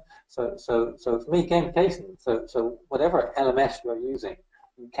question, so for me, gamification. So whatever LMS you're using,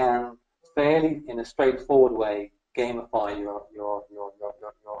 you can fairly in a straightforward way gamify your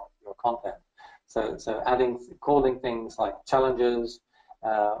content. So calling things like challenges,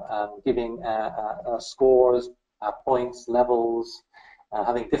 giving scores, points, levels,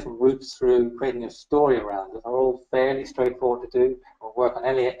 having different routes through, creating a story around it are all fairly straightforward to do or work on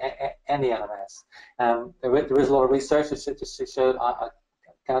any LMS. There is a lot of research that showed, I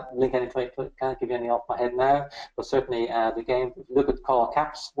can't link any, can't give you any off my head now, but certainly the game, if you look at Carl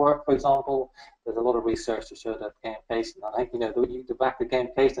Kapp's work, for example, there's a lot of research to show that gamification, I think, the fact that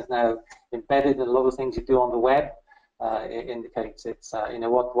gamification is now embedded in a lot of things you do on the web, it indicates it's,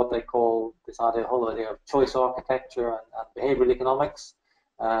 what they call this whole idea of choice architecture and behavioral economics.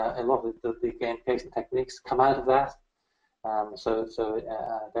 A lot of the gamification techniques come out of that. So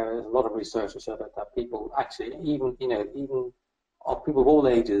there is a lot of research to show that people actually, even people of all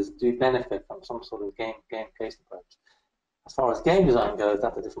ages, do benefit from some sort of gamification approach. As far as game design goes,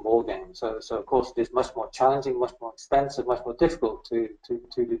 that's a different ballgame. So of course it is much more challenging, much more expensive, much more difficult to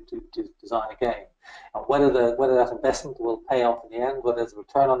design a game. And whether that investment will pay off in the end, whether there's a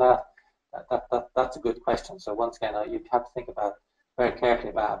return on that's a good question. So once again, you have to think about very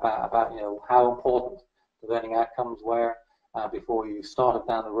carefully about how important the learning outcomes were, before you started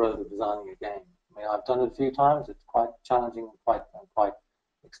down the road of designing a game. I mean, I've done it a few times. It's quite challenging, quite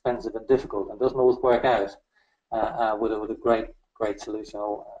expensive and difficult, and doesn't always work out with a great solution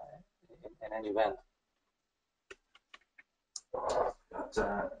in any event.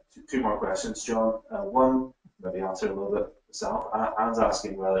 Got two more questions, John. One, maybe answer a little bit myself. Anne's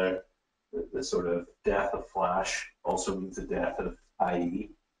asking whether the sort of death of Flash also means the death of IE,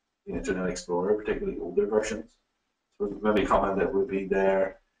 the Internet Explorer, particularly older versions. So maybe comment that would be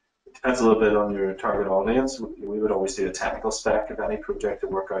there. It depends a little bit on your target audience. We would always do a technical spec of any project to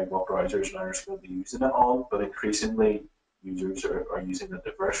work out what browsers learners will be using it on, but increasingly users are using a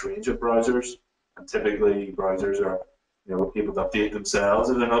diverse range of browsers, and typically browsers are able to update themselves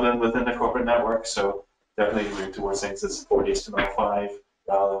if they're not within the corporate network. So definitely move towards things that support HTML5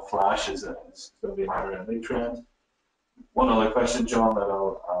 rather than Flash is going to be a never-ending trend. One other question, John, that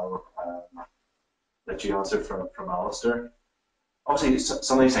I'll let you answer from Alistair. Obviously,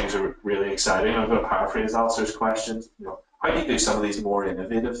 some of these things are really exciting. I'm going to paraphrase Alistair's questions. How do you do some of these more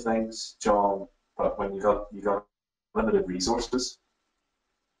innovative things, John? But when you got limited resources,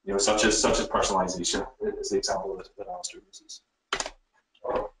 such as personalization is the example that Alistair uses.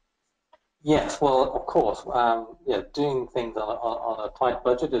 Yes, well, of course, doing things on a tight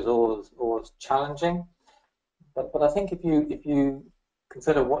budget is always challenging. But I think if you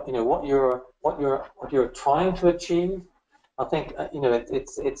consider what you're trying to achieve, I think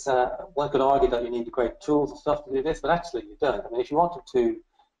it's one could argue that you need great tools and stuff to do this, but actually you don't. I mean, if you wanted to,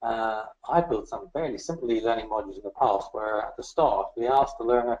 I built some fairly simple e-learning modules in the past where at the start we asked the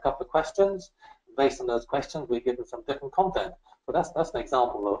learner a couple of questions. Based on those questions, we give them some different content. So that's an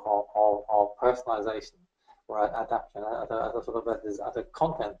example of personalization or adaptation at a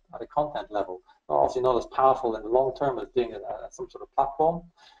content level. Obviously not as powerful in the long term as doing it at some sort of platform,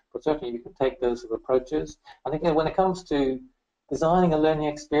 but certainly you can take those sort of approaches. I think when it comes to designing a learning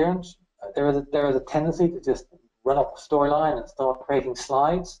experience, there is a tendency to just run up a storyline and start creating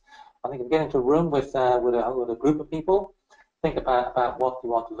slides. I think if you get into a room with a group of people, think about what you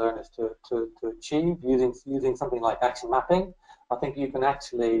want the learners to achieve using something like action mapping. I think you can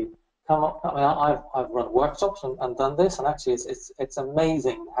actually come up. I mean, I've run workshops and done this, and actually it's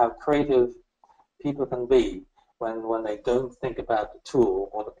amazing how creative people can be when they don't think about the tool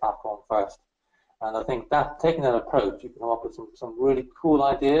or the platform first. And I think that taking that approach, you can come up with some really cool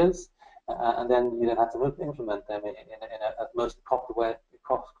ideas, and then you don't have to implement them in a most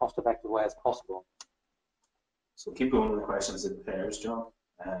cost-effective way as possible. So keep going with the questions in pairs, John.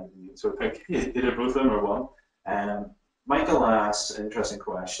 You sort of pick either both of them or one. Michael asks an interesting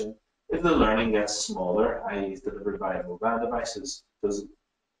question. If the learning gets smaller, i.e. delivered via mobile devices, does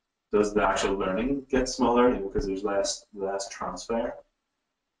the actual learning get smaller because there's less transfer?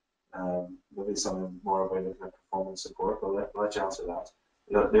 Maybe something more about the performance support, but let you answer that.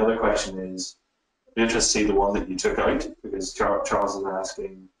 The other question is, I'd be interested to see the one that you took out, because Charles is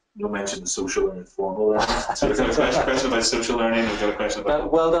asking, you mentioned the social and informal learning. So we've got a question about social learning, we've got a question about...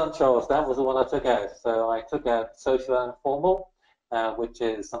 well done, Charles. That was the one I took out. So I took out social and informal, which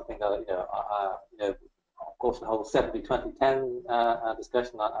is something that, of course, the whole 70-20-10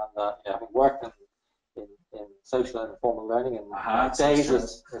 discussion, and having worked in social and informal learning in days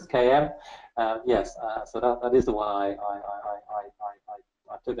as KM, yes, so that is the one I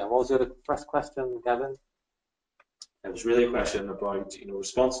took out. What was the first question, Gavin? It was really a question about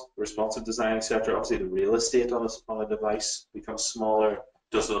responsive design, etc. Obviously, the real estate on a device becomes smaller.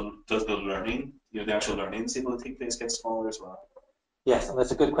 Does the learning, the actual learning that's able to take place get smaller as well? Yes, and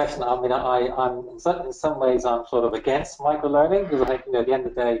that's a good question. I mean, I'm in some ways I'm sort of against micro-learning, because I think at the end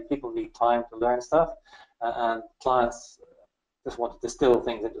of the day, people need time to learn stuff, and clients just want to distill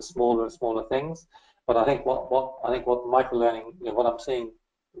things into smaller and smaller things. But I think what micro-learning, what I'm seeing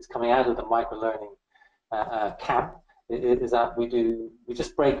is coming out of the micro-learning camp is that we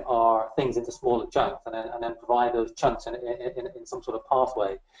just break our things into smaller chunks and then provide those chunks in some sort of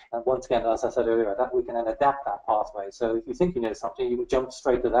pathway. And once again, as I said earlier, that we can then adapt that pathway. So if you think you know something, you can jump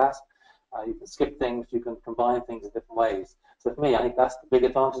straight to that. You can skip things, you can combine things in different ways. So for me, I think that's the big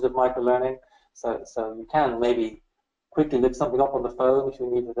advantage of micro-learning. So you can maybe quickly look something up on the phone if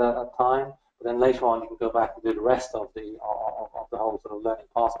you need it at that time, but then later on you can go back and do the rest of the whole sort of learning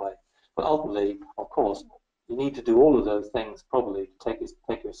pathway. But ultimately, of course, you need to do all of those things probably to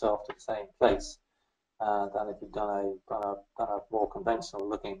take yourself to the same place than if you've done a more conventional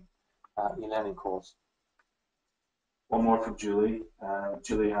looking e-learning course. One more from Julie.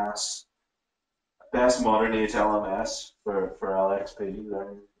 Julie asks, best modern age LMS for LXP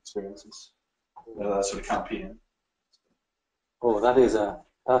learning experiences. That sort of campaign. Oh, that is a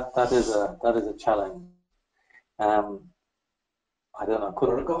challenge. I don't know,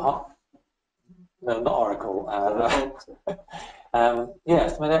 Oracle? No, not Oracle.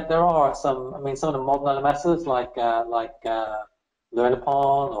 Yes, I mean there are some. I mean some of the modern LMSs like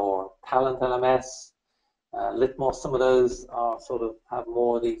Learn-Upon or Talent LMS, Litmos. Some of those are sort of have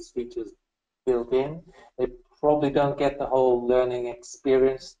more of these features built in. They probably don't get the whole learning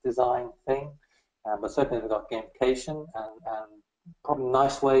experience design thing, but certainly they've got gamification and probably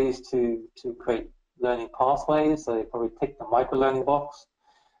nice ways to create learning pathways. So they probably tick the micro learning box.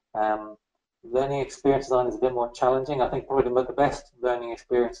 Learning experience design is a bit more challenging. I think probably the best learning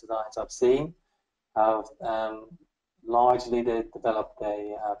experience designs I've seen have largely they developed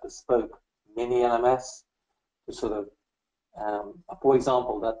a bespoke mini LMS to sort of, for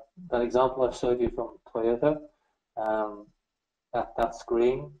example, that example I showed you from Toyota, that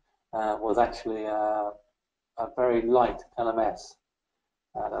screen was actually a very light LMS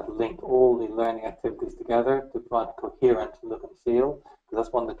that linked all the learning activities together to provide a coherent look and feel. Because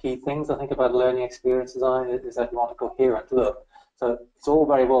that's one of the key things I think about learning experience design is that you want a coherent look. So it's all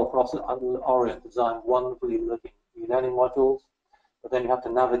very well for us at Aurion to design wonderfully looking e-learning modules, but then you have to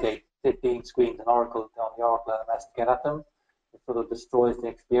navigate 15 screens in Oracle on the Oracle LMS to get at them. It sort of destroys the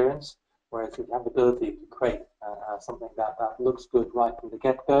experience. Whereas if you have the ability to create something that looks good right from the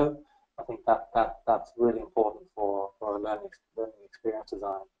get-go, I think that's really important for learning experience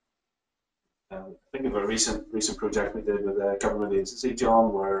design. I think of a recent project we did with a government agency,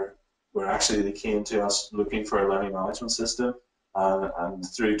 John, where actually they came to us looking for a learning management system, and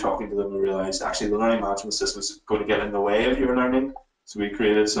through talking to them we realised actually the learning management system is going to get in the way of your learning. So we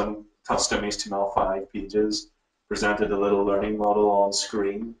created some custom HTML5 pages, presented a little learning model on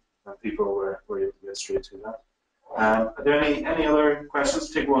screen, and people were able to get straight to that. Are there any other questions?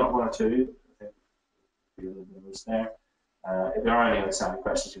 Take one or two. I think a few of the numbers there. If there are any outstanding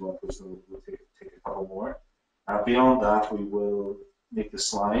questions you want to post, we'll take a couple more. Beyond that, we will make the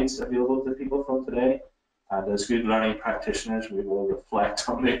slides available to people from today. And as good learning practitioners, we will reflect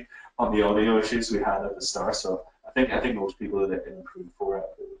on the audio issues we had at the start. So I think most people that improved for it.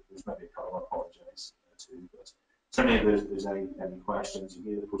 There's maybe a couple I apologise to, but certainly if there's any questions, you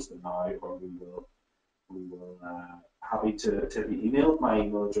can either post them now or we will happy to be emailed. My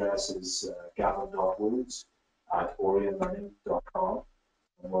email address is gavin.woods@aurionlearning.com.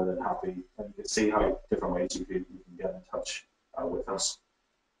 I'm more than happy, and you can see how different ways you can get in touch with us.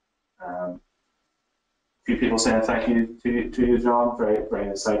 A few people saying thank you to you, John. Very, very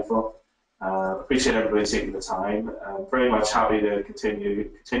insightful. Appreciate everybody taking the time. I'm very much happy to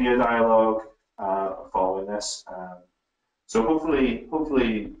continue the dialogue following this. So hopefully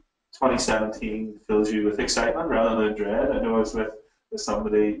 2017 fills you with excitement rather than dread. I know I was with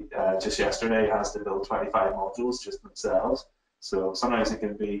somebody just yesterday who has to build 25 modules just themselves. So sometimes it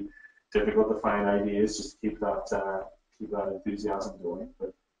can be difficult to find ideas just to keep that enthusiasm going.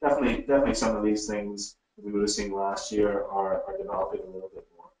 But definitely some of these things we would have seen last year are developing a little bit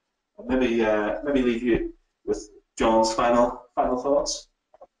more. Maybe leave you with John's final thoughts.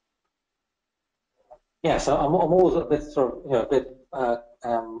 Yeah, so I'm always a bit sort of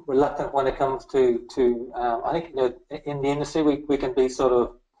reluctant when it comes to I think in the industry we can be sort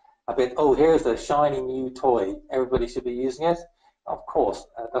of a bit, oh, here's a shiny new toy, everybody should be using it. Of course,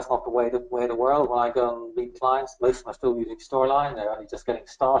 that's not the way the world. When I go and meet clients, most of them are still using Storyline. They're only just getting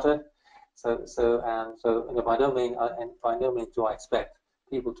started. So by no means do I expect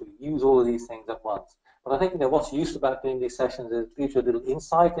people to use all of these things at once. But I think what's useful about doing these sessions is gives you a little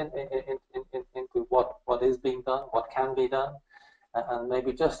insight into what is being done, what can be done, and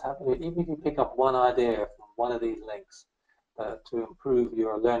maybe just have, even if you pick up one idea from one of these links to improve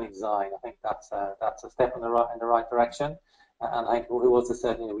your learning design, I think that's a step in the right direction. And I think who also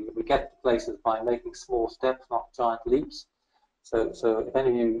said, we get to places by making small steps, not giant leaps. So if any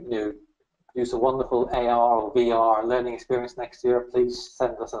of you produce a wonderful AR or VR learning experience next year, please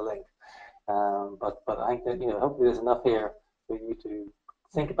send us a link. But I think that hopefully there's enough here for you to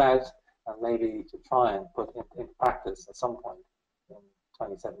think about and maybe to try and put into practice at some point in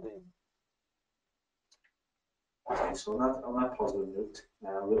 2017. Okay, so on that positive note,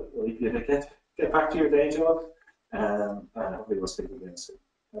 we'll leave you to get back to your day job, and hopefully we'll speak again soon.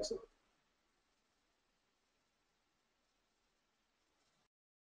 Thanks a lot.